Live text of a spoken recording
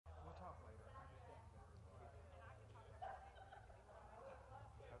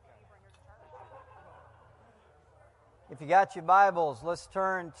If you got your Bibles, let's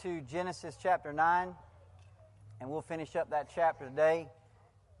turn to Genesis chapter 9, and we'll finish up that chapter today,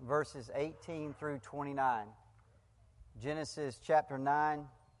 verses 18 through 29. Genesis chapter 9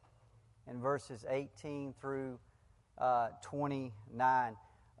 and verses 18 through 29.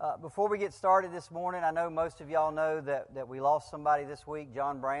 Before we get started this morning, I know most of y'all know that we lost somebody this week,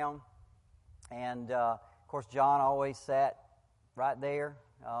 John Brown. And, of course, John always sat right there.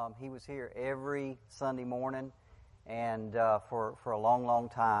 He was here every Sunday morning and for a long, long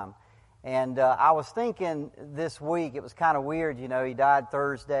time. And I was thinking this week, it was kind of weird, you know, he died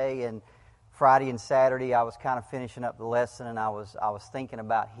Thursday, and Friday and Saturday I was kind of finishing up the lesson, and I was thinking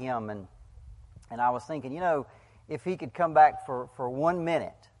about him, and I was thinking, you know, if he could come back for 1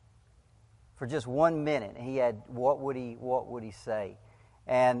 minute, for just 1 minute, he had, what would he say?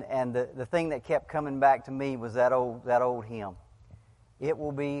 And the thing that kept coming back to me was that old hymn. It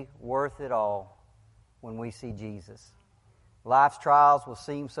will be worth it all when we see Jesus. Life's trials will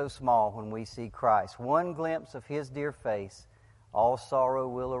seem so small when we see Christ. One glimpse of His dear face, all sorrow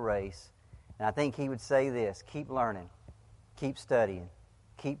will erase. And I think he would say this: keep learning, keep studying,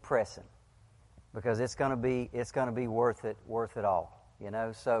 keep pressing, because it's going to be worth it all. You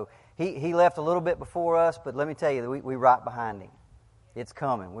know. So he left a little bit before us, but let me tell you, we're right behind him. It's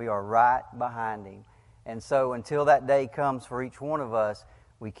coming. We are right behind him. And so until that day comes for each one of us,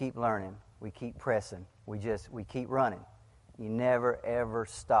 we keep learning, we keep pressing, we keep running. You never, ever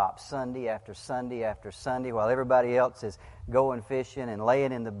stop. Sunday after Sunday after Sunday, while everybody else is going fishing and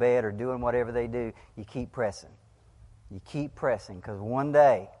laying in the bed or doing whatever they do, you keep pressing. You keep pressing, because one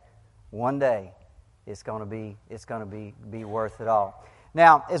day, it's going to be worth it all.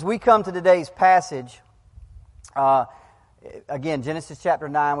 Now, as we come to today's passage, again, Genesis chapter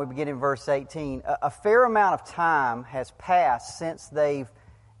 9, we begin in verse 18. A fair amount of time has passed since they've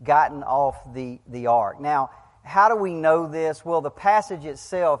gotten off the ark. Now, how do we know this? Well, the passage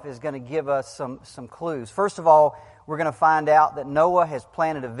itself is going to give us some clues. First of all, we're going to find out that Noah has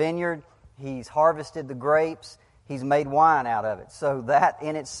planted a vineyard. He's harvested the grapes. He's made wine out of it. So that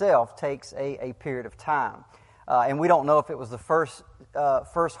in itself takes a period of time. And we don't know if it was the first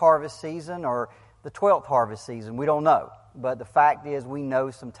harvest season or the 12th harvest season. We don't know. But the fact is, we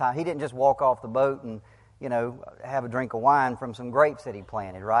know some time. He didn't just walk off the boat and, you know, have a drink of wine from some grapes that he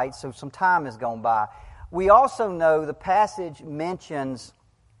planted, right? So some time has gone by. We also know the passage mentions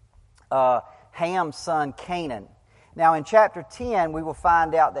Ham's son Canaan. Now, in chapter 10, we will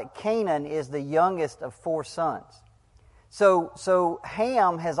find out that Canaan is the youngest of 4 sons. So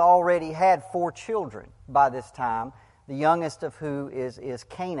Ham has already had 4 children by this time, the youngest of who is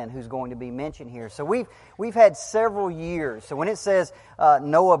Canaan, who's going to be mentioned here. So we've had several years. So when it says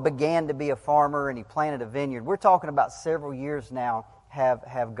Noah began to be a farmer and he planted a vineyard, we're talking about several years now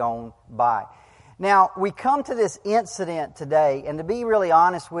have gone by. Now, we come to this incident today, and to be really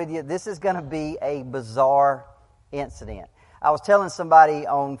honest with you, this is going to be a bizarre incident. I was telling somebody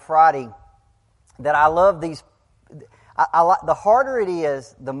on Friday that I love these. The harder it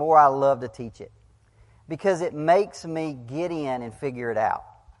is, the more I love to teach it, because it makes me get in and figure it out.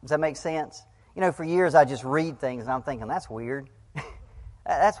 Does that make sense? You know, for years I just read things and I'm thinking, that's weird.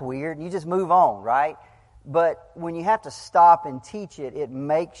 That's weird. And you just move on, right? But when you have to stop and teach it, it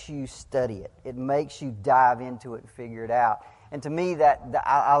makes you study it. It makes you dive into it and figure it out. And to me,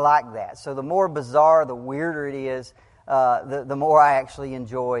 I like that. So the more bizarre, the weirder it is, the more I actually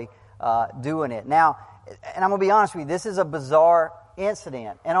enjoy doing it. Now, and I'm going to be honest with you, this is a bizarre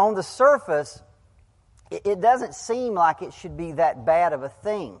incident. And on the surface, it doesn't seem like it should be that bad of a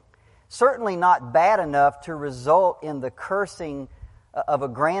thing. Certainly not bad enough to result in the cursing of a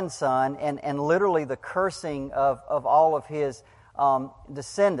grandson and literally the cursing of all of his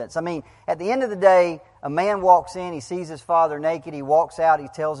descendants. I mean, at the end of the day, a man walks in, he sees his father naked, he walks out, he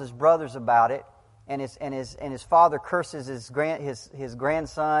tells his brothers about it, and his father curses his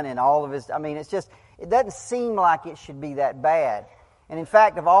grandson and all of his. I mean, it doesn't seem like it should be that bad. And in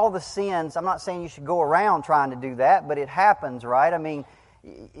fact, of all the sins, I'm not saying you should go around trying to do that, but it happens, right? I mean,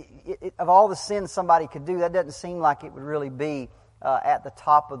 of all the sins somebody could do, that doesn't seem like it would really be at the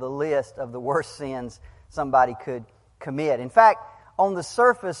top of the list of the worst sins somebody could commit. In fact, on the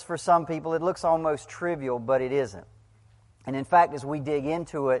surface for some people, it looks almost trivial, but it isn't. And in fact, as we dig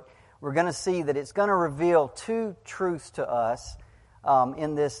into it, we're going to see that it's going to reveal 2 truths to us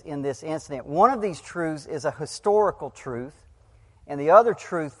in this incident. One of these truths is a historical truth, and the other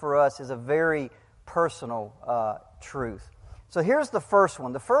truth for us is a very personal truth. So here's the first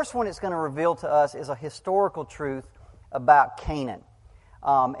one. The first one it's going to reveal to us is a historical truth about Canaan.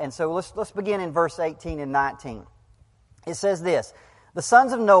 And so let's begin in verse 18 and 19. It says this: The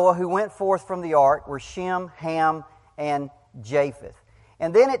sons of Noah who went forth from the ark were Shem, Ham, and Japheth.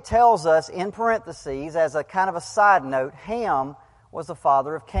 And then it tells us, in parentheses, as a kind of a side note, Ham was the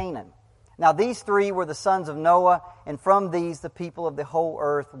father of Canaan. Now these three were the sons of Noah, and from these the people of the whole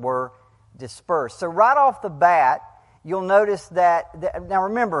earth were dispersed. So right off the bat, you'll notice that now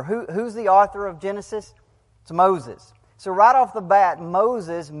remember, who's the author of Genesis? It's Moses. So right off the bat,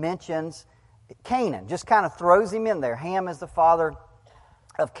 Moses mentions Canaan, just kind of throws him in there. Ham is the father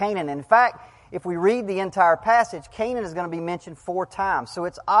of Canaan. In fact, if we read the entire passage, Canaan is going to be mentioned 4 times. So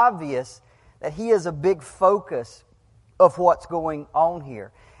it's obvious that he is a big focus of what's going on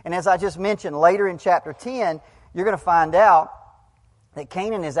here. And as I just mentioned, later in chapter 10, you're going to find out that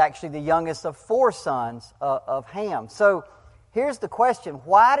Canaan is actually the youngest of 4 sons of Ham. So here's the question.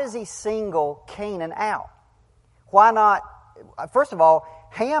 Why does he single Canaan out? Why not? First of all,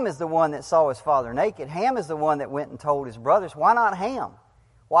 Ham is the one that saw his father naked. Ham is the one that went and told his brothers. Why not Ham?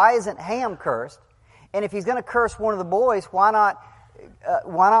 Why isn't Ham cursed? And if he's going to curse one of the boys, why not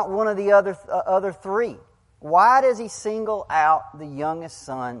one of the other 3? Why does he single out the youngest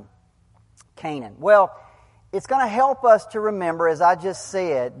son, Canaan? Well, it's going to help us to remember, as I just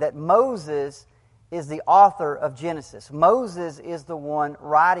said, that Moses is the author of Genesis. Moses is the one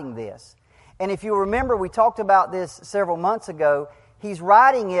writing this. And if you remember, we talked about this several months ago. He's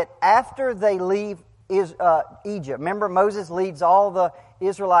writing it after they leave Egypt. Remember, Moses leads all the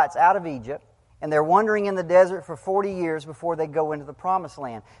Israelites out of Egypt, and they're wandering in the desert for 40 years before they go into the Promised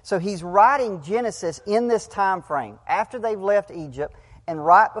Land. So he's writing Genesis in this time frame, after they've left Egypt and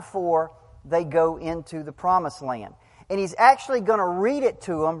right before they go into the Promised Land. And he's actually going to read it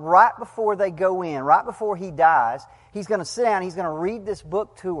to them right before they go in, right before he dies. He's going to sit down, he's going to read this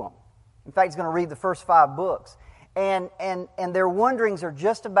book to them. In fact, he's going to read the first 5 books. And their wanderings are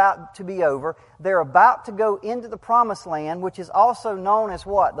just about to be over. They're about to go into the Promised Land, which is also known as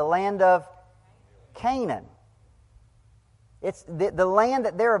what? The land of Canaan. It's the land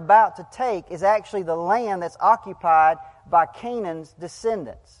that they're about to take is actually the land that's occupied by Canaan's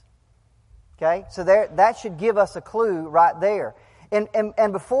descendants. Okay? So that should give us a clue right there.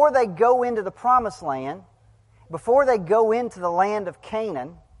 And before they go into the Promised Land, before they go into the land of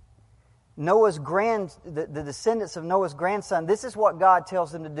Canaan, the descendants of Noah's grandson, this is what God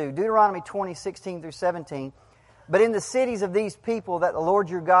tells them to do. Deuteronomy 20:16-17. But in the cities of these people that the Lord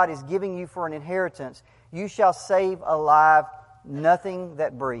your God is giving you for an inheritance, you shall save alive nothing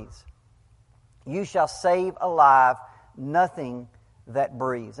that breathes. You shall save alive nothing that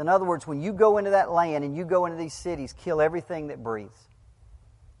breathes. In other words, when you go into that land and you go into these cities, kill everything that breathes.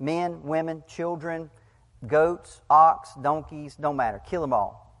 Men, women, children, goats, ox, donkeys, don't matter. Kill them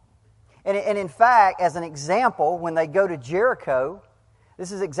all. And in fact, as an example, when they go to Jericho,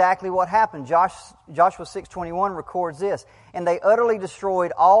 this is exactly what happened. Joshua 6:21 records this. And they utterly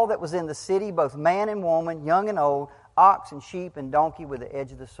destroyed all that was in the city, both man and woman, young and old, ox and sheep and donkey with the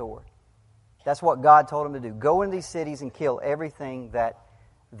edge of the sword. That's what God told them to do. Go into these cities and kill everything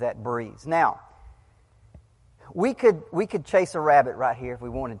that breathes. Now, we could chase a rabbit right here if we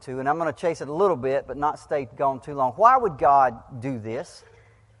wanted to, and I'm going to chase it a little bit, but not stay gone too long. Why would God do this?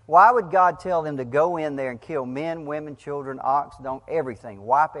 Why would God tell them to go in there and kill men, women, children, ox, everything,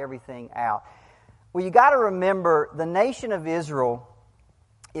 wipe everything out? Well, you got to remember, the nation of Israel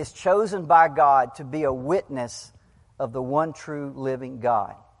is chosen by God to be a witness of the one true living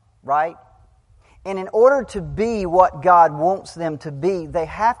God, right? And in order to be what God wants them to be, they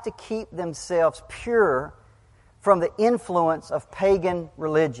have to keep themselves pure from the influence of pagan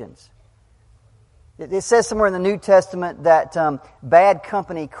religions. It says somewhere in the New Testament that bad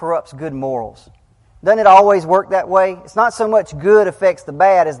company corrupts good morals. Doesn't it always work that way? It's not so much good affects the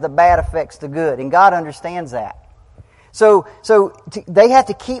bad as the bad affects the good. And God understands that. So they have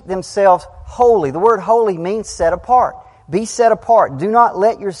to keep themselves holy. The word holy means set apart. Be set apart. Do not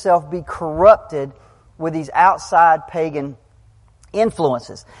let yourself be corrupted with these outside pagan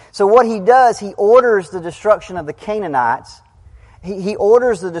influences. So what he does, he orders the destruction of the Canaanites. He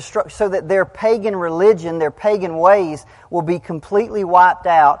orders the destruction so that their pagan religion, their pagan ways will be completely wiped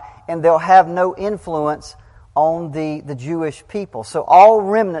out and they'll have no influence on the Jewish people. So all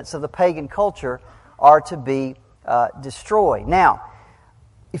remnants of the pagan culture are to be destroyed. Now,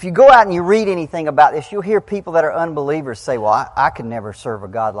 if you go out and you read anything about this, you'll hear people that are unbelievers say, well, I could never serve a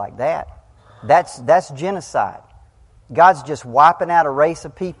God like that. That's genocide. God's just wiping out a race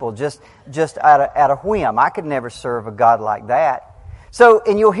of people just at a whim. I could never serve a God like that. So,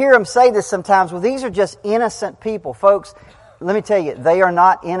 and you'll hear them say this sometimes, well, these are just innocent people. Folks, let me tell you, they are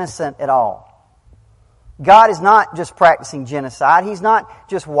not innocent at all. God is not just practicing genocide. He's not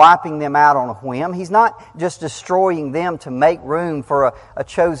just wiping them out on a whim. He's not just destroying them to make room for a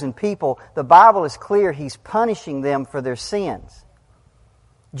chosen people. The Bible is clear. He's punishing them for their sins.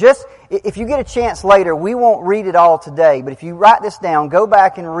 Just, if you get a chance later, we won't read it all today, but if you write this down, go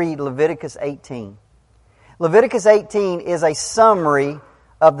back and read Leviticus 18. Leviticus 18 is a summary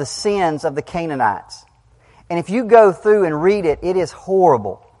of the sins of the Canaanites. And if you go through and read it, it is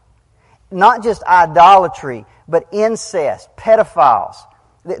horrible. Not just idolatry, but incest, pedophiles.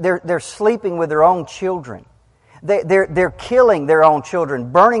 They're sleeping with their own children. They're killing their own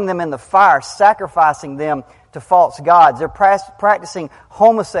children, burning them in the fire, sacrificing them to false gods. They're practicing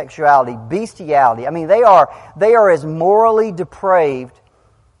homosexuality, bestiality. I mean, they are as morally depraved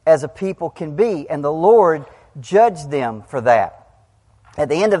as a people can be, and the Lord judged them for that. At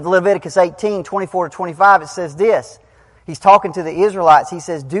the end of Leviticus 18, 24 to 25, it says this. He's talking to the Israelites. He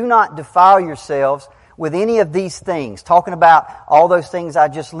says, "Do not defile yourselves with any of these things." Talking about all those things I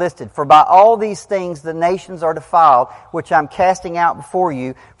just listed. "For by all these things the nations are defiled, which I'm casting out before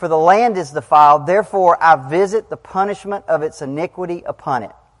you. For the land is defiled, therefore I visit the punishment of its iniquity upon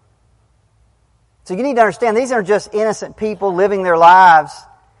it." So you need to understand, these are just innocent people living their lives,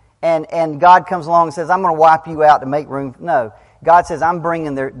 and God comes along and says, "I'm going to wipe you out to make room." No. God says, I'm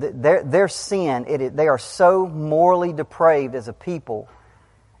bringing their sin. They are so morally depraved as a people.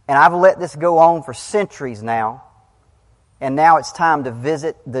 And I've let this go on for centuries now. And now it's time to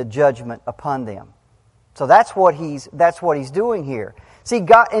visit the judgment upon them. So that's what he's doing here. See,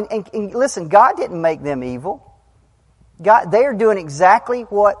 God, and listen, God didn't make them evil. They are doing exactly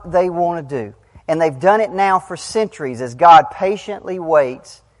what they want to do. And they've done it now for centuries as God patiently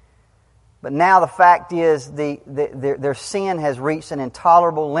waits. But now the fact is their sin has reached an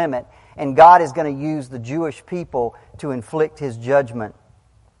intolerable limit, and God is going to use the Jewish people to inflict His judgment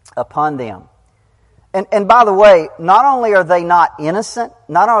upon them. And by the way, not only are they not innocent,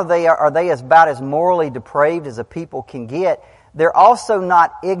 not only are they about as morally depraved as a people can get, they're also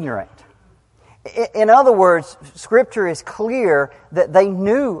not ignorant. In other words, Scripture is clear that they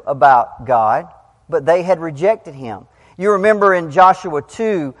knew about God, but they had rejected Him. You remember in Joshua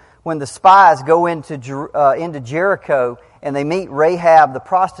 2, when the spies go into Jericho and they meet Rahab the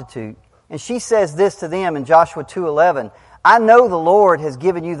prostitute, and she says this to them in Joshua 2:11, "I know the Lord has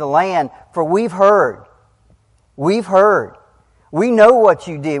given you the land, for we've heard. We've heard. We know what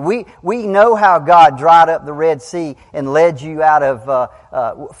you did. We know how God dried up the Red Sea and led you out of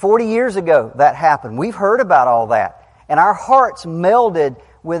 40 years ago that happened. We've heard about all that. And our hearts melded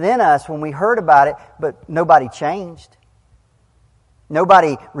within us when we heard about it, but nobody changed.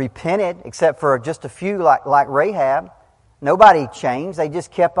 Nobody repented except for just a few like Rahab. Nobody changed. They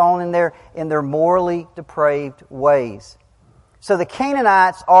just kept on in their morally depraved ways. So the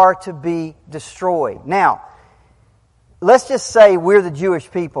Canaanites are to be destroyed. Now, let's just say we're the Jewish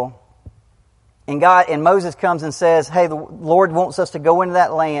people, and Moses comes and says, "Hey, the Lord wants us to go into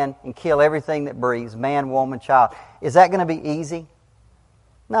that land and kill everything that breathes, man, woman, child." Is that going to be easy?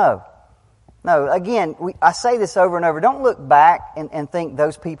 No. No, again, I say this over and over. Don't look back and think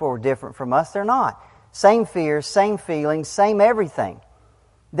those people were different from us. They're not. Same fears, same feelings, same everything.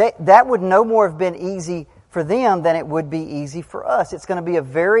 That would no more have been easy for them than it would be easy for us. It's going to be a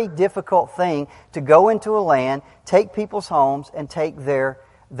very difficult thing to go into a land, take people's homes, and take their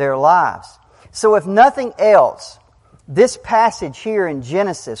lives. So if nothing else, this passage here in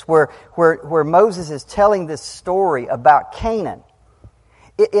Genesis where Moses is telling this story about Canaan,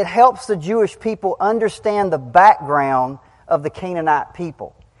 it helps the Jewish people understand the background of the Canaanite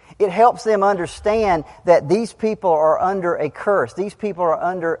people. It helps them understand that these people are under a curse. These people are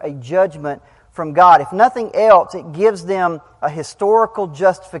under a judgment from God. If nothing else, it gives them a historical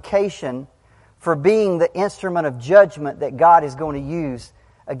justification for being the instrument of judgment that God is going to use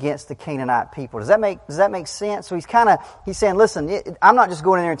against the Canaanite people. Does that make sense? So he's saying, listen, I'm not just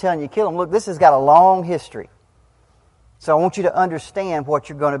going in there and telling you to kill them. Look, this has got a long history. So I want you to understand what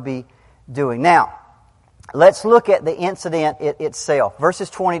you're going to be doing. Now, let's look at the incident itself. Verses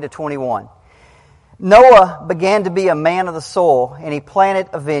 20 to 21. "Noah began to be a man of the soil, and he planted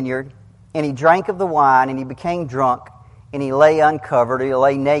a vineyard, and he drank of the wine, and he became drunk, and he lay uncovered," or he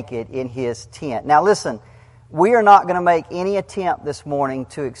lay naked in his tent. Now listen, we are not going to make any attempt this morning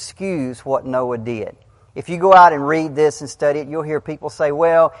to excuse what Noah did. If you go out and read this and study it, you'll hear people say,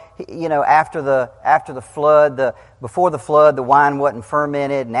 well, after the flood, before the flood, the wine wasn't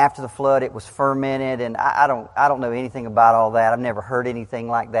fermented, and after the flood, it was fermented. And I don't know anything about all that. I've never heard anything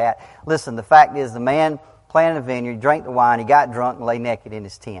like that. Listen, the fact is, the man planted a vineyard, drank the wine, he got drunk, and lay naked in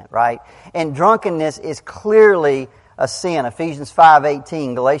his tent, right? And drunkenness is clearly a sin. Ephesians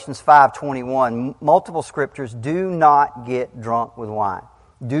 5:18, Galatians 5:21, multiple scriptures. Do not get drunk with wine.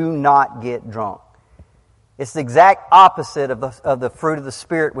 Do not get drunk. It's the exact opposite of the fruit of the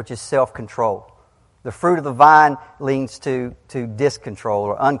Spirit, which is self-control. The fruit of the vine leads to discontrol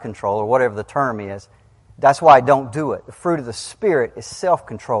or uncontrol or whatever the term is. That's why I don't do it. The fruit of the Spirit is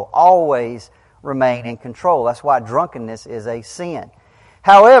self-control. Always remain in control. That's why drunkenness is a sin.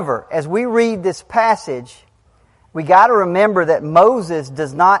 However, as we read this passage, we got to remember that Moses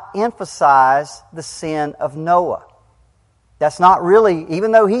does not emphasize the sin of Noah. That's not really,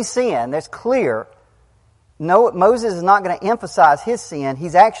 even though he sinned, that's clear. No, Moses is not going to emphasize his sin.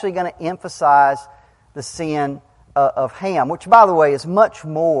 He's actually going to emphasize the sin of Ham, which, by the way, is much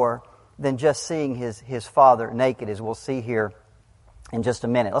more than just seeing his father naked, as we'll see here in just a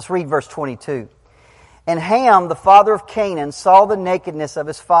minute. Let's read verse 22. And Ham, the father of Canaan, saw the nakedness of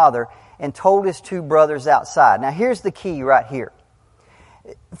his father and told his two brothers outside. Now, here's the key right here.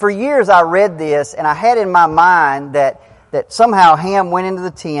 For years I read this, and I had in my mind that somehow Ham went into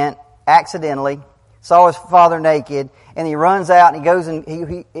the tent accidentally, saw his father naked, and he runs out and he goes and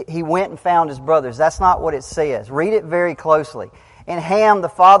he went and found his brothers. That's not what it says. Read it very closely. And Ham, the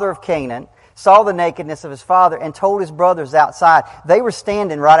father of Canaan, saw the nakedness of his father and told his brothers outside. They were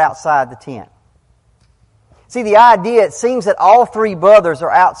standing right outside the tent. See, the idea, it seems that all three brothers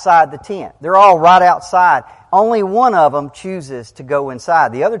are outside the tent. They're all right outside. Only one of them chooses to go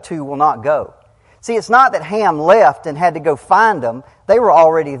inside. The other two will not go. See, it's not that Ham left and had to go find them. They were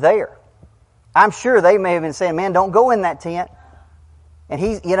already there. I'm sure they may have been saying, man, don't go in that tent. And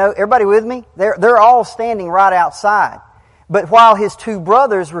everybody with me? They're all standing right outside. But while his two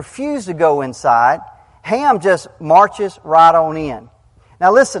brothers refuse to go inside, Ham just marches right on in.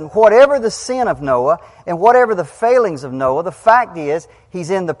 Now listen, whatever the sin of Noah and whatever the failings of Noah, the fact is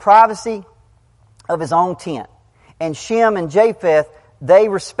he's in the privacy of his own tent. And Shem and Japheth, they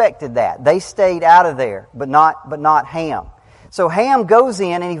respected that. They stayed out of there, but not Ham. So Ham goes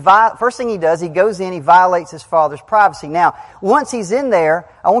in, and first thing he does, he goes in, he violates his father's privacy. Now, once he's in there,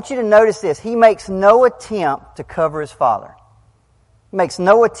 I want you to notice this. He makes no attempt to cover his father. He makes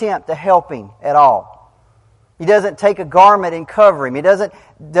no attempt to help him at all. He doesn't take a garment and cover him. He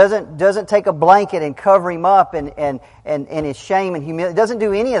doesn't take a blanket and cover him up and his shame and humility. He doesn't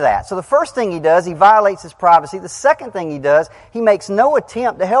do any of that. So the first thing he does, he violates his privacy. The second thing he does, he makes no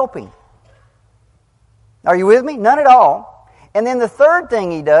attempt to help him. Are you with me? None at all. And then the third thing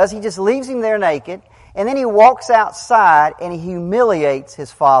he does, he just leaves him there naked, and then he walks outside and he humiliates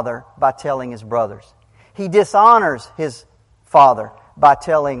his father by telling his brothers. He dishonors his father by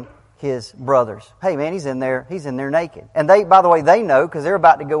telling his brothers, hey man, he's in there naked. And by the way, they know because they're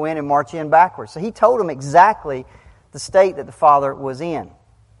about to go in and march in backwards. So he told them exactly the state that the father was in.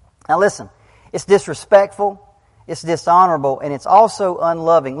 Now listen, it's disrespectful, it's dishonorable, and it's also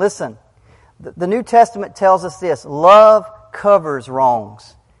unloving. Listen, the New Testament tells us this: love covers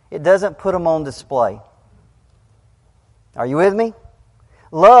wrongs. It doesn't put them on display. Are you with me?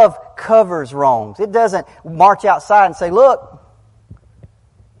 Love covers wrongs. It doesn't march outside and say, look.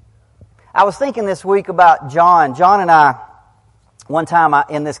 I was thinking this week about John. John and I, one time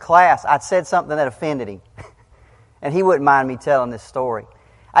in this class, I'd said something that offended him. And he wouldn't mind me telling this story.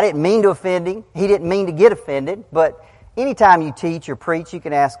 I didn't mean to offend him. He didn't mean to get offended. But anytime you teach or preach, you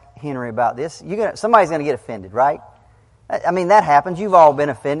can ask Henry about this. Somebody's going to get offended, right? I mean, that happens. You've all been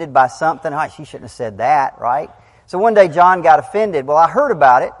offended by something. Oh, she shouldn't have said that, right? So one day John got offended. Well, I heard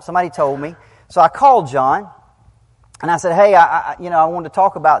about it. Somebody told me. So I called John. And I said, hey, I wanted to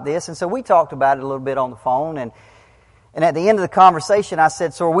talk about this. And so we talked about it a little bit on the phone. And at the end of the conversation, I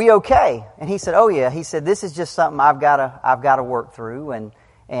said, so are we okay? And he said, oh yeah. He said, this is just something I've got to work through.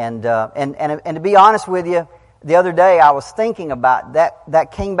 And to be honest with you, the other day I was thinking about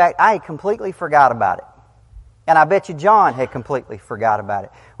that came back. I had completely forgot about it. And I bet you John had completely forgot about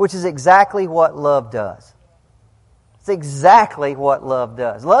it, which is exactly what love does. It's exactly what love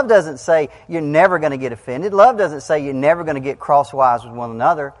does. Love doesn't say you're never going to get offended. Love doesn't say you're never going to get crosswise with one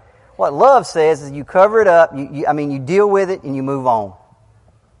another. What love says is you cover it up, you deal with it, and you move on.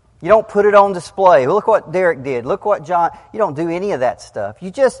 You don't put it on display. Look what Derricke did. Look what John... You don't do any of that stuff.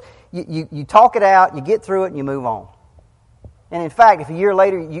 You just... You talk it out, you get through it, and you move on. And in fact, if a year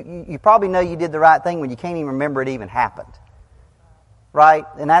later, you probably know you did the right thing when you can't even remember it even happened. Right?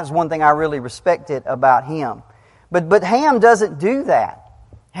 And that's one thing I really respected about him. But Ham doesn't do that.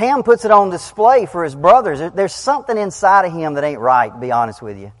 Ham puts it on display for his brothers. There's something inside of him that ain't right, to be honest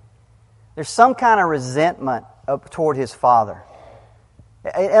with you. There's some kind of resentment toward his father.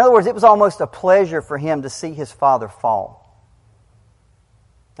 In other words, it was almost a pleasure for him to see his father fall.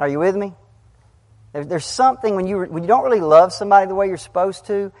 Are you with me? There's something when you don't really love somebody the way you're supposed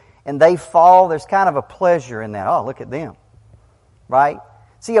to, and they fall, there's kind of a pleasure in that. Oh, look at them. Right?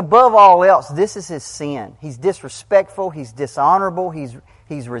 See, above all else, this is his sin. He's disrespectful, he's dishonorable, he's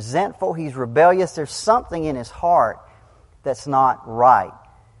resentful, he's rebellious. There's something in his heart that's not right.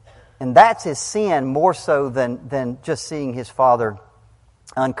 And that's his sin more so than just seeing his father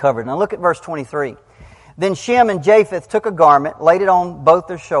uncovered. Now look at verse 23. Then Shem and Japheth took a garment, laid it on both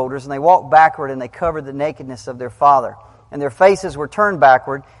their shoulders, and they walked backward, and they covered the nakedness of their father. And their faces were turned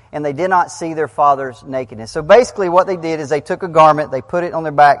backward, and they did not see their father's nakedness. So basically what they did is they took a garment, they put it on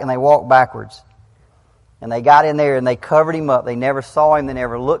their back, and they walked backwards. And they got in there and they covered him up. They never saw him, they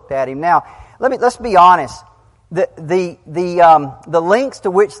never looked at him. Now, let's be honest. The lengths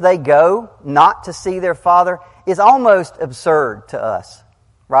to which they go not to see their father is almost absurd to us,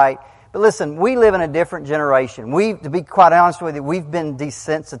 right? But listen, we live in a different generation. To be quite honest with you, we've been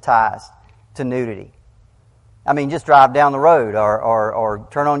desensitized to nudity. I mean, just drive down the road or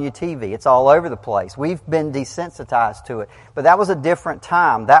turn on your TV. It's all over the place. We've been desensitized to it. But that was a different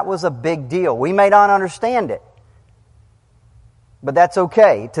time. That was a big deal. We may not understand it, but that's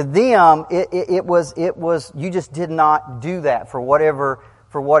okay. To them, it was you just did not do that for whatever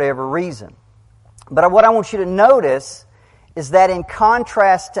reason. But what I want you to notice is that in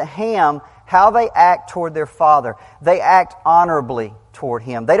contrast to Ham, how they act toward their father, they act honorably toward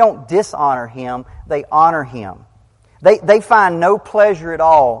him. They don't dishonor him, they honor him. They find no pleasure at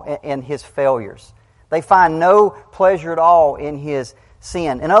all in his failures. They find no pleasure at all in his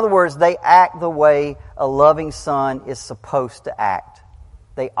sin. In other words, they act the way a loving son is supposed to act.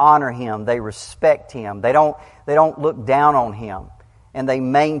 They honor him, they respect him, they don't look down on him, and they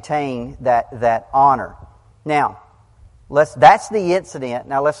maintain that honor. Now, that's the incident.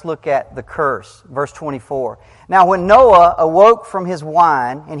 Now let's look at the curse. Verse 24. Now when Noah awoke from his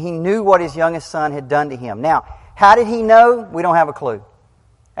wine, and he knew what his youngest son had done to him. Now, how did he know? We don't have a clue.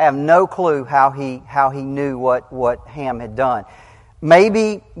 I have no clue how he knew what Ham had done.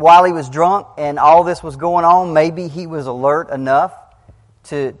 Maybe while he was drunk and all this was going on, maybe he was alert enough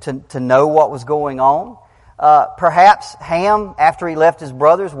to know what was going on. Perhaps Ham, after he left his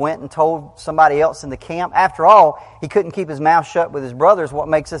brothers, went and told somebody else in the camp. After all, he couldn't keep his mouth shut with his brothers. What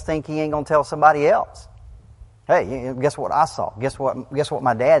makes us think he ain't going to tell somebody else? Hey, guess what I saw? Guess what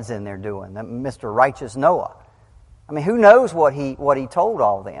my dad's in there doing? Mr. Righteous Noah. I mean, who knows what he told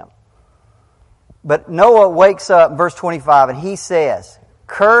all them? But Noah wakes up, verse 25, and he says,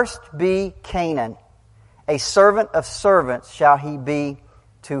 "Cursed be Canaan, a servant of servants shall he be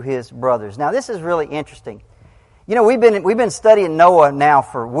to his brothers." Now, this is really interesting. You know, we've been studying Noah now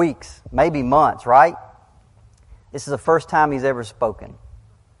for weeks, maybe months, right? This is the first time he's ever spoken.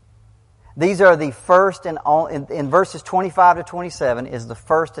 These are the first and only, in verses 25 to 27 is the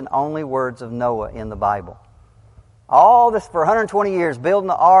first and only words of Noah in the Bible. All this for 120 years, building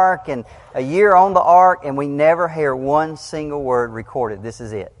the ark and a year on the ark, and we never hear one single word recorded. This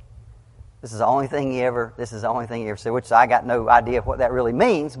is it. This is the only thing he ever said, which I got no idea what that really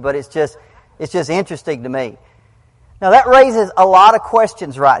means, but it's just interesting to me. Now that raises a lot of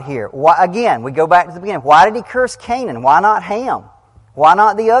questions right here. Why, again, we go back to the beginning. Why did he curse Canaan? Why not Ham? Why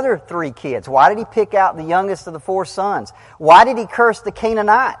not the other three kids? Why did he pick out the youngest of the four sons? Why did he curse the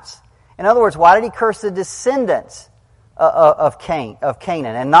Canaanites? In other words, why did he curse the descendants of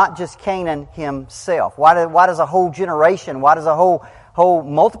Canaan and not just Canaan himself? Why does a whole generation, why does a whole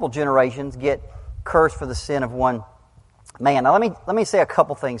multiple generations get cursed for the sin of one man? Now let me say a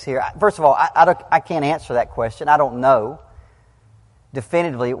couple things here. First of all, I can't answer that question. I don't know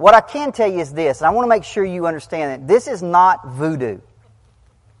definitively. What I can tell you is this, and I want to make sure you understand that this is not voodoo.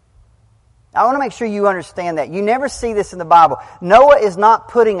 I want to make sure you understand that. You never see this in the Bible. Noah is not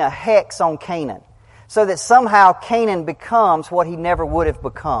putting a hex on Canaan so that somehow Canaan becomes what he never would have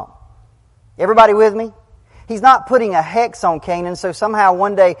become. Everybody with me? He's not putting a hex on Canaan so somehow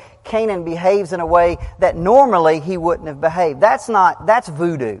one day Canaan behaves in a way that normally he wouldn't have behaved. That's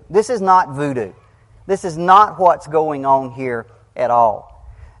voodoo. This is not voodoo. This is not what's going on here at all.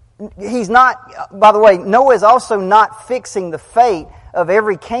 He's not, by the way, Noah is also not fixing the fate of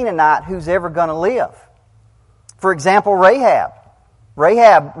every Canaanite who's ever going to live. For example, Rahab.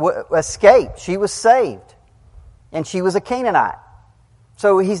 Rahab escaped. She was saved. And she was a Canaanite.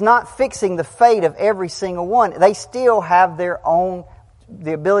 So he's not fixing the fate of every single one. They still have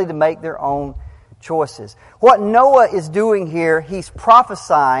the ability to make their own choices. What Noah is doing here, he's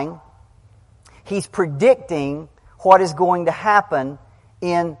prophesying, he's predicting what is going to happen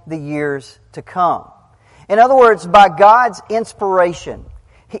in the years to come. In other words, by God's inspiration,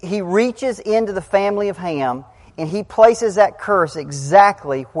 He reaches into the family of Ham and He places that curse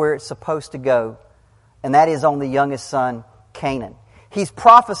exactly where it's supposed to go and that is on the youngest son, Canaan. He's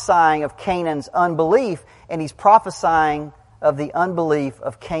prophesying of Canaan's unbelief, and he's prophesying of the unbelief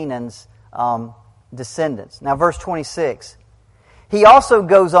of Canaan's descendants. Now, verse 26. He also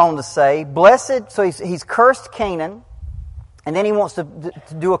goes on to say, blessed, so he's cursed Canaan, and then he wants to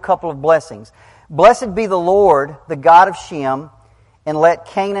do a couple of blessings. Blessed be the Lord, the God of Shem, and let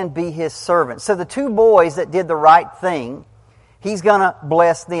Canaan be his servant. So the two boys that did the right thing, he's going to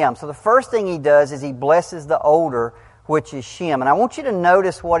bless them. So the first thing he does is he blesses the older, which is Shem. And I want you to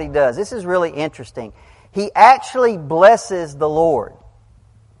notice what he does. This is really interesting. He actually blesses the Lord.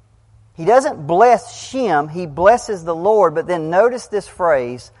 He doesn't bless Shem, he blesses the Lord, but then notice this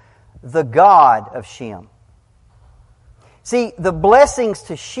phrase, the God of Shem. See, the blessings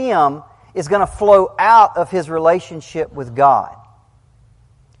to Shem is going to flow out of his relationship with God.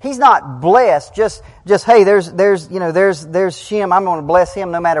 He's not blessed just hey, there's Shem, I'm going to bless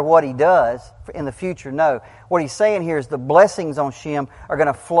him no matter what he does in the future. No. What he's saying here is the blessings on Shem are going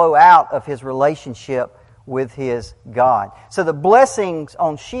to flow out of his relationship with his God. So the blessings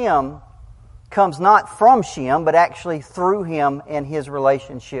on Shem comes not from Shem, but actually through him and his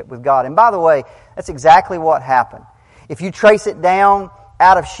relationship with God. And by the way, that's exactly what happened. If you trace it down,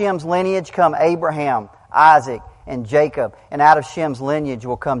 out of Shem's lineage come Abraham, Isaac, and Jacob, and out of Shem's lineage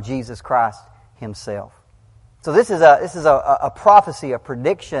will come Jesus Christ himself. So this is a prophecy, a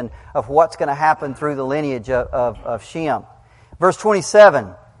prediction of what's going to happen through the lineage of Shem. Verse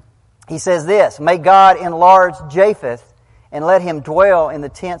 27, he says this, may God enlarge Japheth and let him dwell in the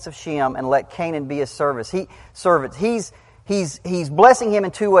tents of Shem and let Canaan be his servant. He's blessing him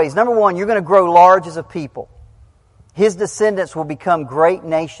in two ways. Number one, you're going to grow large as a people. His descendants will become great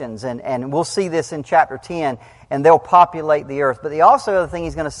nations, and we'll see this in chapter 10, and they'll populate the earth. But the other thing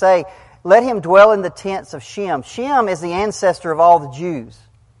he's going to say, let him dwell in the tents of Shem. Shem is the ancestor of all the Jews.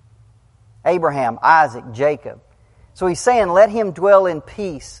 Abraham, Isaac, Jacob. So he's saying, let him dwell in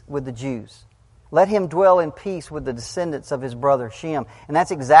peace with the Jews. Let him dwell in peace with the descendants of his brother Shem. And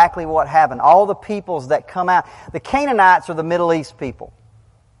that's exactly what happened. All the peoples that come out, the Canaanites are the Middle East people.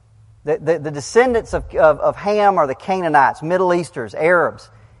 The descendants of Ham are the Canaanites, Middle Easters, Arabs.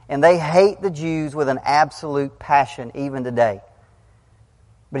 And they hate the Jews with an absolute passion even today.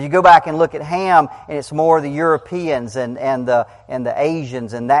 But you go back and look at Ham, and it's more the Europeans and the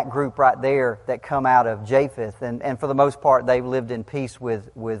Asians and that group right there that come out of Japheth. And for the most part, they've lived in peace with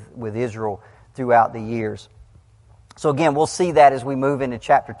Israel throughout the years. So again, we'll see that as we move into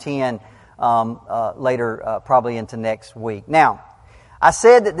chapter 10 later, probably into next week. Now, I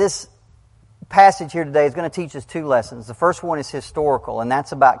said that this passage here today is going to teach us two lessons. The first one is historical, and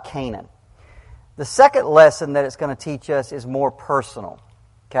that's about Canaan. The second lesson that it's going to teach us is more personal.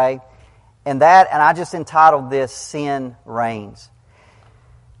 Okay? And I just entitled this, Sin Reigns.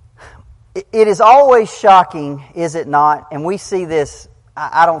 It is always shocking, is it not? And we see this,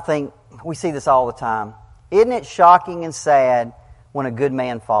 we see this all the time. Isn't it shocking and sad when a good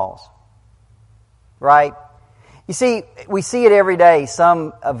man falls? Right? You see, we see it every day.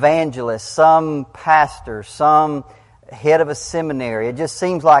 Some evangelist, some pastor, some head of a seminary. It just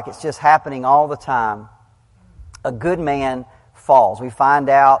seems like it's just happening all the time. A good man falls. We find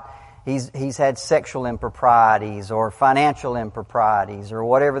out he's had sexual improprieties or financial improprieties or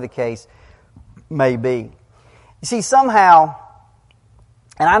whatever the case may be. You see, somehow,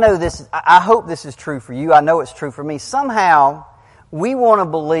 and I know this, I hope this is true for you. I know it's true for me. Somehow, we want to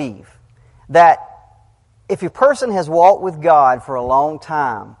believe that if a person has walked with God for a long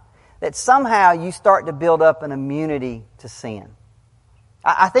time, that somehow you start to build up an immunity to sin.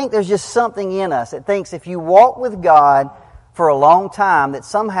 I think there's just something in us that thinks if you walk with God for a long time, that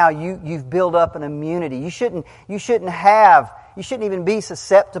somehow you've built up an immunity. You shouldn't even be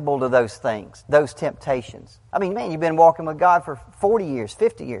susceptible to those things, those temptations. I mean, man, you've been walking with God for 40 years,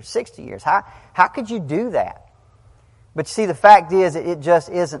 50 years, 60 years. How could you do that? But you see, the fact is, it just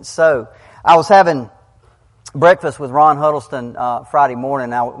isn't so. I was having breakfast with Ron Huddleston Friday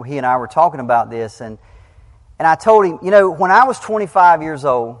morning. He and I were talking about this, and I told him, when I was 25 years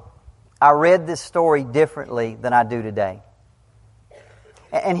old, I read this story differently than I do today.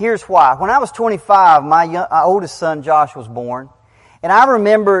 And here's why. When I was 25, my oldest son, Josh, was born. And I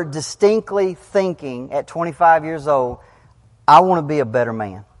remember distinctly thinking at 25 years old, I want to be a better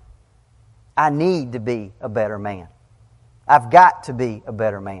man. I need to be a better man. I've got to be a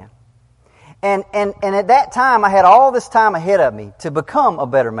better man. And at that time, I had all this time ahead of me to become a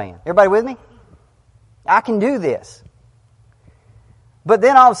better man. Everybody with me? I can do this. But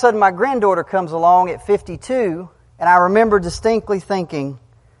then all of a sudden, my granddaughter comes along at 52, and I remember distinctly thinking,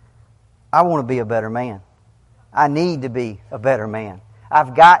 I want to be a better man. I need to be a better man.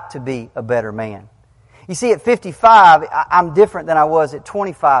 I've got to be a better man. You see, at 55, I'm different than I was at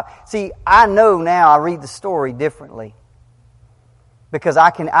 25. See, I know now I read the story differently. Because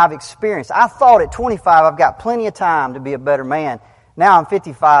I've experienced. I thought at 25 I've got plenty of time to be a better man. Now I'm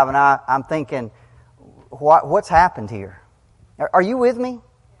 55 and I'm thinking, what's happened here? Are you with me?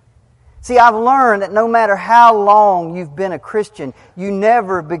 See, I've learned that no matter how long you've been a Christian, you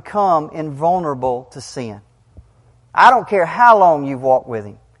never become invulnerable to sin. I don't care how long you've walked with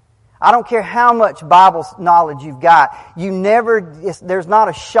Him. I don't care how much Bible knowledge you've got. There's not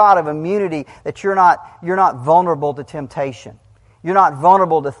a shot of immunity that you're not vulnerable to temptation. You're not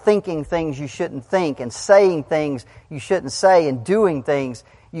vulnerable to thinking things you shouldn't think and saying things you shouldn't say and doing things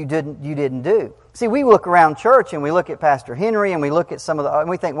you didn't do. See, we look around church and we look at Pastor Henry and we look at some of and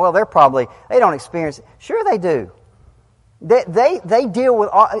we think, well, they don't experience it. Sure they do. They deal with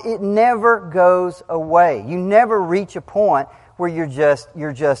it. Never goes away. You never reach a point where you're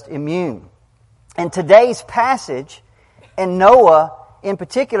just immune. And today's passage, and Noah in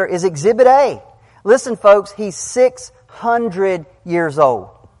particular, is Exhibit A. Listen, folks, he's 600 years old.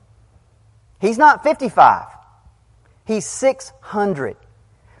 He's not 55. He's 600.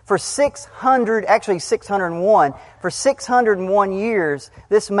 For 601. For 601 years,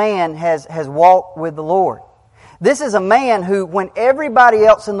 this man has walked with the Lord. This is a man who, when everybody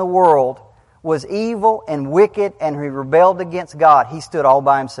else in the world was evil and wicked and he rebelled against God, he stood all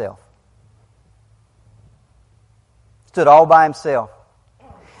by himself. Stood all by himself.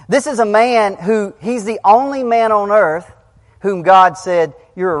 This is a man who, he's the only man on earth whom God said,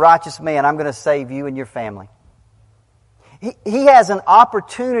 you're a righteous man, I'm going to save you and your family. He has an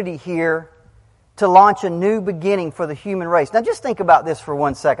opportunity here to launch a new beginning for the human race. Now just think about this for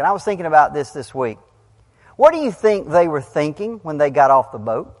 1 second. I was thinking about this week. What do you think they were thinking when they got off the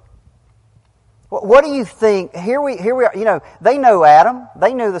boat? What do you think? Here we are. You know, they know Adam.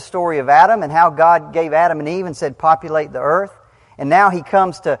 They know the story of Adam and how God gave Adam and Eve and said, populate the earth. And now He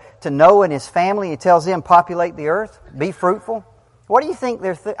comes to Noah and his family. He tells them, populate the earth. Be fruitful. What do you think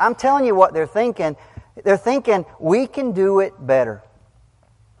they're I'm telling you what they're thinking. They're thinking, we can do it better.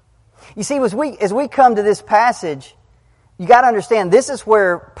 You see, as we come to this passage, you got to understand, this is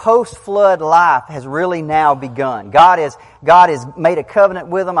where post-flood life has really now begun. God has made a covenant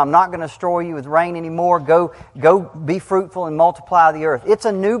with them. I'm not going to destroy you with rain anymore. Go be fruitful and multiply the earth. It's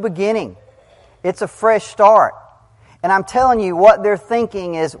a new beginning. It's a fresh start. And I'm telling you, what they're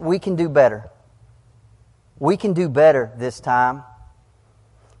thinking is, we can do better. We can do better this time.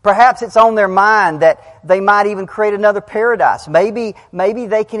 Perhaps it's on their mind that they might even create another paradise. Maybe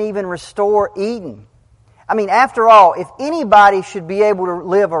they can even restore Eden. I mean, after all, if anybody should be able to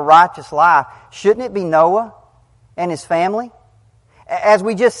live a righteous life, shouldn't it be Noah and his family? As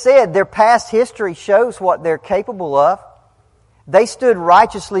we just said, their past history shows what they're capable of. They stood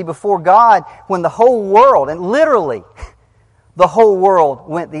righteously before God when the whole world, and literally the whole world,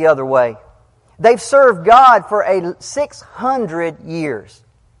 went the other way. They've served God for 600 years.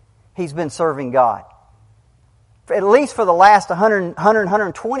 He's been serving God. At least for the last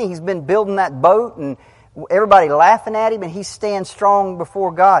 120, he's been building that boat and everybody laughing at him, and he stands strong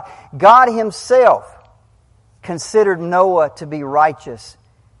before God. God Himself considered Noah to be righteous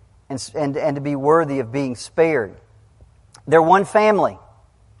and to be worthy of being spared. They're one family,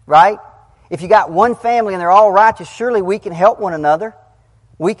 right? If you got one family and they're all righteous, surely we can help one another.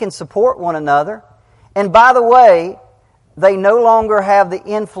 We can support one another. And by the way, they no longer have the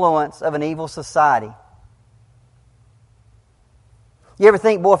influence of an evil society. You ever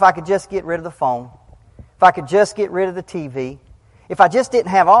think, boy, if I could just get rid of the phone, if I could just get rid of the TV, if I just didn't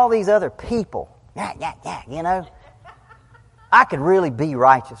have all these other people, you know, I could really be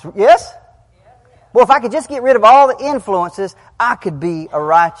righteous. Yes? Well, if I could just get rid of all the influences, I could be a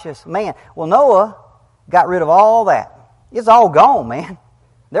righteous man. Well, Noah got rid of all that. It's all gone, man.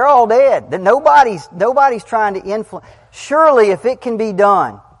 They're all dead. Nobody's trying to influence. Surely, if it can be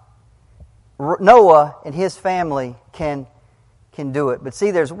done, Noah and his family can do it. But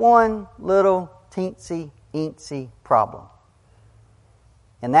see, there's one little teensy problem.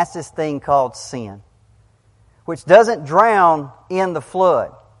 And that's this thing called sin, which doesn't drown in the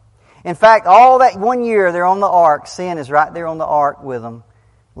flood. In fact, all that 1 year they're on the ark, sin is right there on the ark with them,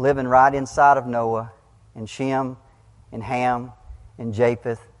 living right inside of Noah and Shem and Ham and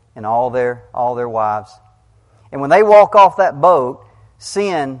Japheth and all their wives. And when they walk off that boat,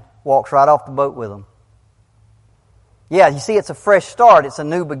 sin walks right off the boat with them. Yeah, you see, it's a fresh start. It's a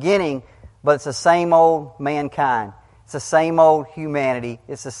new beginning, but it's the same old mankind. It's the same old humanity.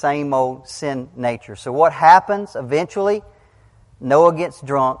 It's the same old sin nature. So what happens eventually? Noah gets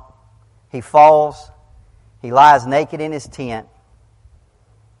drunk. He falls. He lies naked in his tent.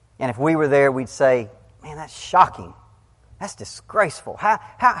 And if we were there, we'd say, Man, that's shocking. That's disgraceful.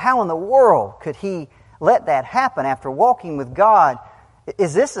 How in the world could he let that happen after walking with God?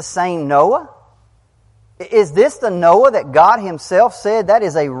 Is this the same Noah? Is this the Noah that God Himself said, that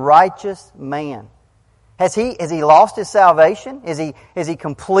is a righteous man? Has he lost his salvation? Is he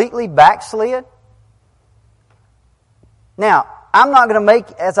completely backslid? Now, I'm not going to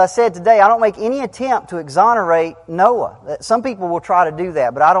make, as I said today, I don't make any attempt to exonerate Noah. Some people will try to do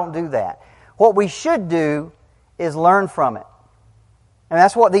that, but I don't do that. What we should do is learn from it. And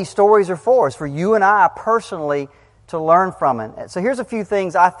that's what these stories are for, is for you and I personally to learn from it. So here's a few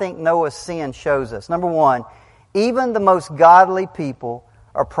things I think Noah's sin shows us. Number one, even the most godly people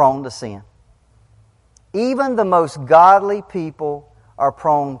are prone to sin. Even the most godly people are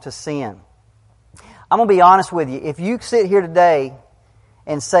prone to sin. I'm going to be honest with you. If you sit here today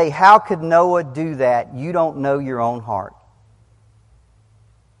and say, how could Noah do that? You don't know your own heart.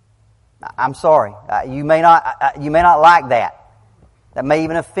 I'm sorry. You may not like that. That may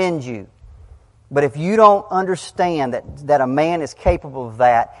even offend you. But if you don't understand that a man is capable of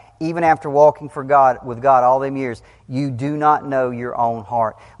that, even after walking with God all them years, you do not know your own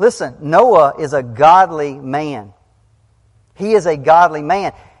heart. Listen, Noah is a godly man. He is a godly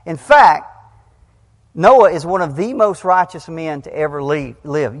man. In fact, Noah is one of the most righteous men to ever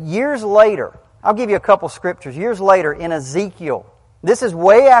live. Years later, I'll give you a couple scriptures. Years later, in Ezekiel, this is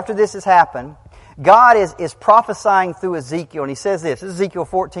way after this has happened, God is prophesying through Ezekiel, and He says this is Ezekiel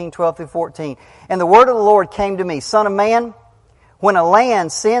 14:12-14. And the word of the Lord came to me, Son of man, when a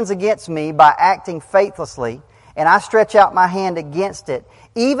land sins against me by acting faithlessly, and I stretch out my hand against it,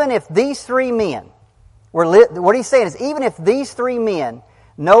 even if these three men what He's saying is, even if these three men,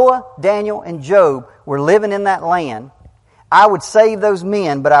 Noah, Daniel, and Job, were living in that land, I would save those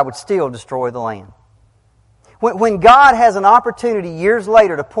men, but I would still destroy the land. When God has an opportunity years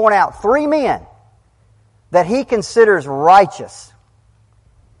later to point out three men that He considers righteous,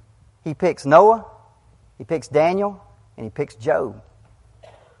 He picks Noah, He picks Daniel, and He picks Job.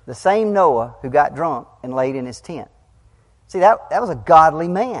 The same Noah who got drunk and laid in his tent. See, that was a godly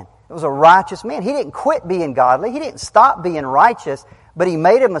man. It was a righteous man. He didn't quit being godly. He didn't stop being righteous, but he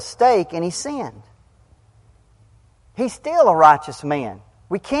made a mistake and he sinned. He's still a righteous man.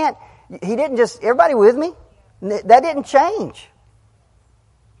 He didn't just, everybody with me? That didn't change.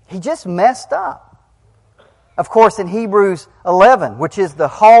 He just messed up. Of course, in Hebrews 11, which is the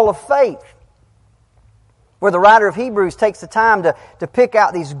hall of faith, where the writer of Hebrews takes the time to pick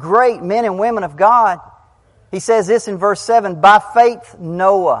out these great men and women of God, he says this in verse 7, by faith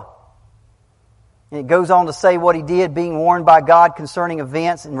Noah. And it goes on to say what he did, being warned by God concerning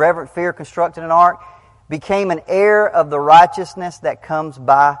events, in reverent fear constructed an ark, became an heir of the righteousness that comes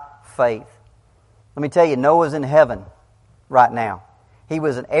by faith. Let me tell you, Noah's in heaven right now. He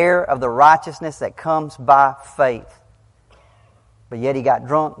was an heir of the righteousness that comes by faith. But yet he got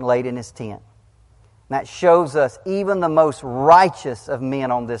drunk and laid in his tent. And that shows us even the most righteous of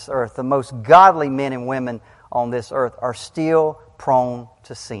men on this earth, the most godly men and women on this earth, are still prone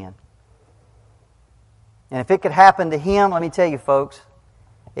to sin. And if it could happen to him, let me tell you folks,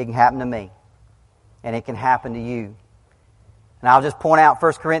 it can happen to me. And it can happen to you. And I'll just point out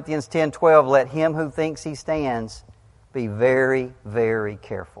 1 Corinthians 10:12, let him who thinks he stands be very, very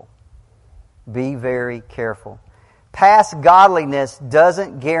careful. Be very careful. Past godliness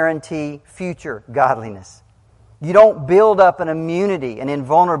doesn't guarantee future godliness. You don't build up an immunity, an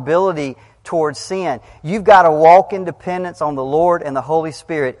invulnerability towards sin. You've got to walk in dependence on the Lord and the Holy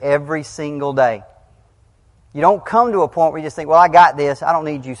Spirit every single day. You don't come to a point where you just think, well, I got this. I don't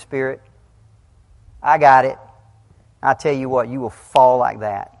need you, Spirit. I got it. I tell you what, you will fall like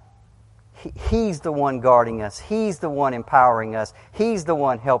that. He's the one guarding us. He's the one empowering us. He's the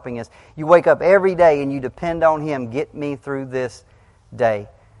one helping us. You wake up every day and you depend on Him. Get me through this day.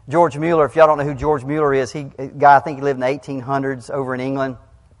 George Mueller, if y'all don't know who George Mueller is, a guy, I think he lived in the 1800s over in England.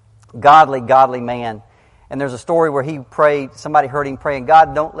 Godly man. And there's a story where he prayed, somebody heard him praying,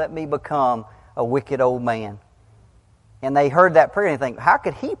 God, don't let me become a wicked old man. And they heard that prayer and they think, how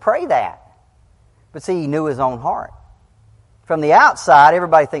could he pray that? But see, he knew his own heart. From the outside,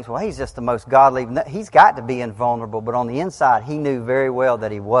 everybody thinks, well, he's just the most godly. He's got to be invulnerable. But on the inside, he knew very well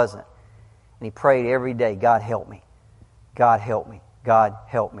that he wasn't. And he prayed every day, God help me. God help me. God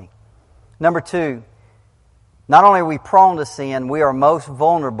help me. Number 2, not only are we prone to sin, we are most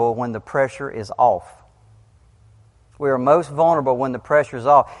vulnerable when the pressure is off. We are most vulnerable when the pressure is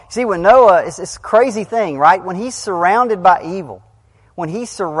off. See, when Noah, it's a crazy thing, right? When he's surrounded by evil, when he's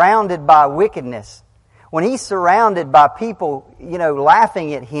surrounded by wickedness, when he's surrounded by people,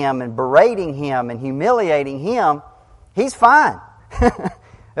 laughing at him and berating him and humiliating him, he's fine.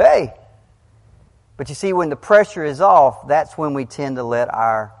 Hey. But you see, when the pressure is off, that's when we tend to let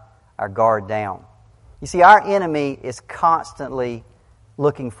our guard down. You see, our enemy is constantly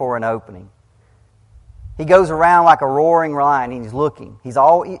looking for an opening. He goes around like a roaring lion, and he's looking.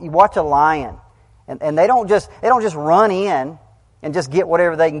 You watch a lion, and they don't just run in and just get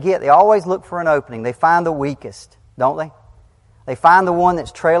whatever they can get. They always look for an opening. They find the weakest, don't they? They find the one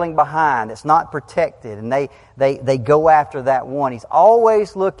that's trailing behind, that's not protected, and they go after that one. He's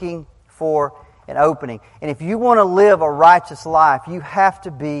always looking for an opening. And if you want to live a righteous life, you have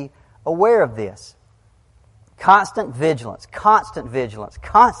to be aware of this. Constant vigilance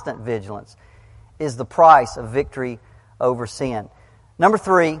is the price of victory over sin. Number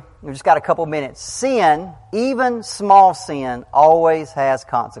 3, we've just got a couple minutes. Sin, even small sin, always has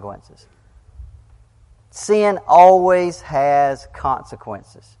consequences. Sin always has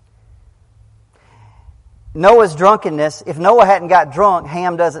consequences. Noah's drunkenness, if Noah hadn't got drunk,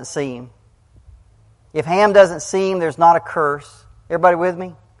 Ham doesn't see him. If Ham doesn't see him, there's not a curse. Everybody with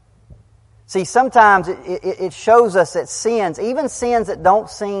me? See, sometimes it shows us that sins, even sins that don't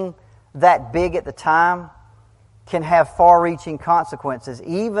seem that big at the time, can have far-reaching consequences,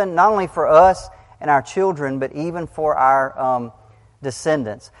 even not only for us and our children, but even for our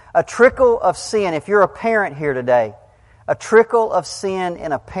descendants. A trickle of sin, if you're a parent here today, a trickle of sin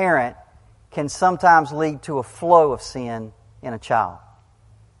in a parent can sometimes lead to a flow of sin in a child.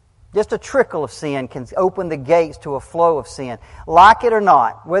 Just a trickle of sin can open the gates to a flow of sin. Like it or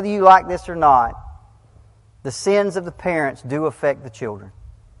not, whether you like this or not, the sins of the parents do affect the children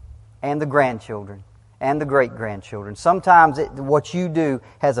and the grandchildren and the great-grandchildren. Sometimes what you do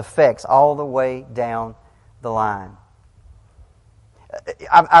has effects all the way down the line.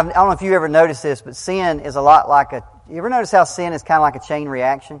 I don't know if you ever noticed this, but sin is a lot like you ever notice how sin is kind of like a chain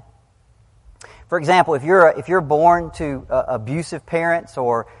reaction? For example, if you're born to abusive parents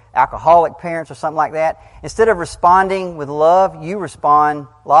or alcoholic parents or something like that, instead of responding with love, you respond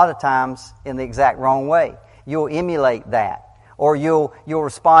a lot of times in the exact wrong way. You'll emulate that, or you'll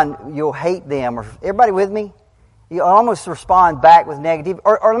respond. You'll hate them. Or everybody with me? You almost respond back with negative.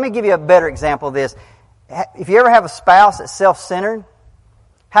 Or let me give you a better example of this. If you ever have a spouse that's self-centered,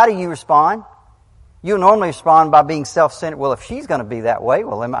 how do you respond? You normally respond by being self-centered. Well, if she's going to be that way,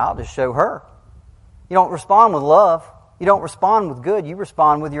 well, then I'll just show her. You don't respond with love. You don't respond with good. You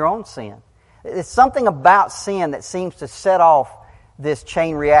respond with your own sin. It's something about sin that seems to set off this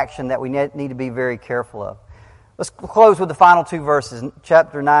chain reaction that we need to be very careful of. Let's close with the final 2 verses.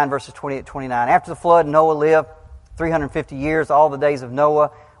 Chapter 9, verses 28-29. After the flood, Noah lived 350 years. All the days of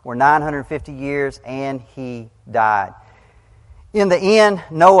Noah were 950 years, and he died. In the end,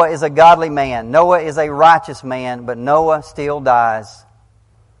 Noah is a godly man. Noah is a righteous man, but Noah still dies.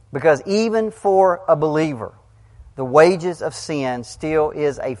 Because even for a believer, the wages of sin still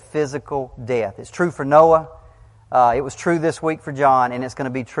is a physical death. It's true for Noah. It was true this week for John, and it's going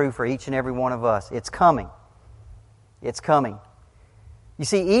to be true for each and every one of us. It's coming. It's coming. You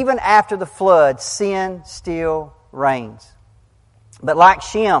see, even after the flood, sin still reigns. But like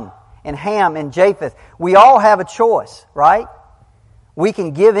Shem and Ham and Japheth, we all have a choice, right? We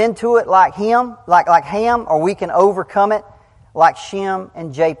can give into it like Ham, or we can overcome it like Shem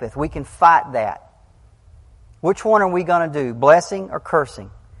and Japheth. We can fight that. Which one are we going to do, blessing or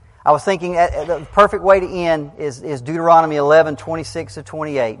cursing? I was thinking the perfect way to end is Deuteronomy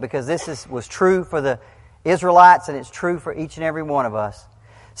 11:26-28, because this was true for the Israelites and it's true for each and every one of us.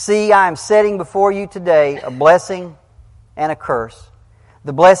 See, I am setting before you today a blessing and a curse.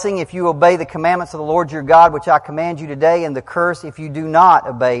 The blessing if you obey the commandments of the Lord your God, which I command you today, and the curse if you do not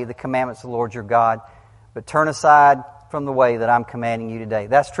obey the commandments of the Lord your God, but turn aside from the way that I'm commanding you today.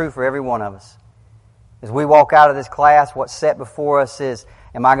 That's true for every one of us. As we walk out of this class, what's set before us is,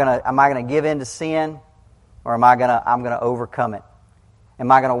 am I going to give in to sin, or I'm going to overcome it?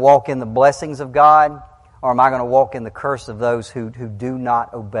 Am I going to walk in the blessings of God, or am I going to walk in the curse of those who do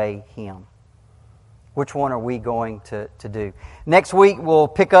not obey Him? Which one are we going to do? Next week we'll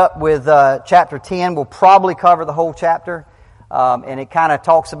pick up with chapter 10. We'll probably cover the whole chapter. And it kind of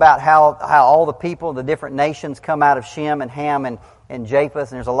talks about how all the people, the different nations come out of Shem and Ham and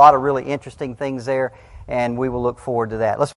Japheth. And there's a lot of really interesting things there. And we will look forward to that. Let's